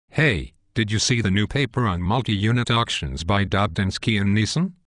Hey, did you see the new paper on multi-unit auctions by Dobzhinsky and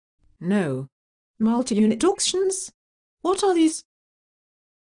Neeson? No. Multi-unit auctions? What are these?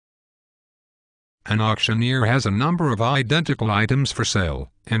 An auctioneer has a number of identical items for sale,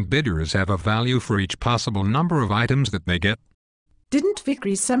 and bidders have a value for each possible number of items that they get. Didn't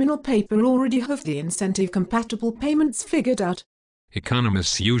Vickery's seminal paper already have the incentive-compatible payments figured out?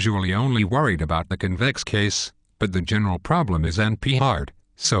 Economists usually only worried about the convex case, but the general problem is NP-hard,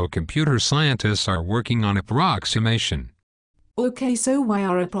 so computer scientists are working on approximation. Okay, so why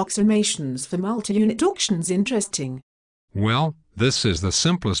are approximations for multi-unit auctions interesting? Well, this is the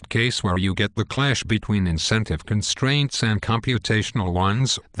simplest case where you get the clash between incentive constraints and computational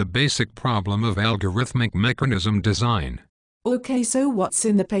ones, the basic problem of algorithmic mechanism design. Okay, so what's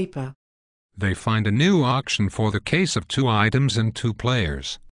in the paper? They find a new auction for the case of 2 items and 2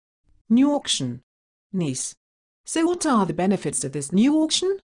 players. New auction. Nice. So what are the benefits of this new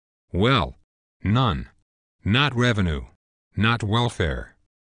auction? Well, none. Not revenue. Not welfare.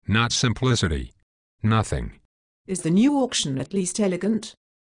 Not simplicity. Nothing. Is the new auction at least elegant?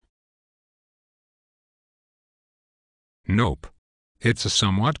 Nope. It's a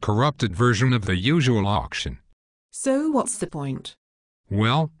somewhat corrupted version of the usual auction. So what's the point?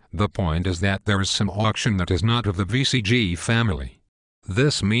 Well, the point is that there is some auction that is not of the VCG family.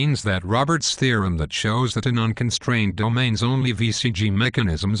 This means that Robert's theorem that shows that in unconstrained domains only VCG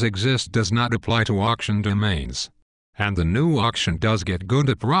mechanisms exist does not apply to auction domains. And the new auction does get good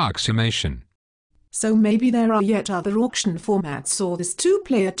approximation. So maybe there are yet other auction formats or this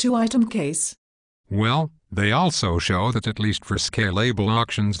 2-player 2-item case? Well, they also show that at least for scalable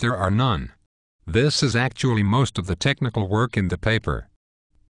auctions there are none. This is actually most of the technical work in the paper.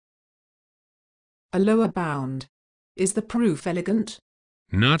 A lower bound. Is the proof elegant?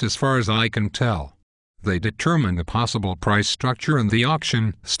 Not as far as I can tell. They determine the possible price structure in the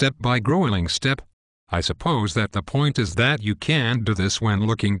auction step by growing step. I suppose that the point is that you can do this when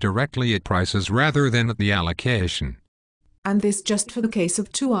looking directly at prices rather than at the allocation. And this just for the case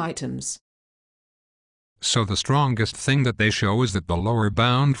of 2 items. So the strongest thing that they show is that the lower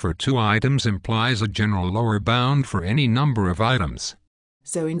bound for 2 items implies a general lower bound for any number of items.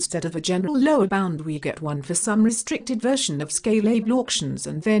 So instead of a general lower bound we get one for some restricted version of scalable auctions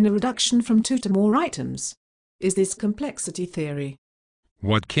and then a reduction from 2 to more items. Is this complexity theory?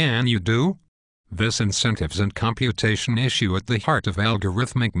 What can you do? This incentives and computation issue at the heart of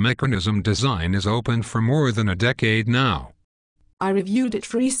algorithmic mechanism design is open for more than a decade now. I reviewed it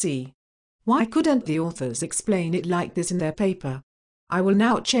for EC. Why couldn't the authors explain it like this in their paper? I will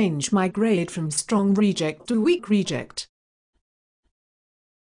now change my grade from strong reject to weak reject.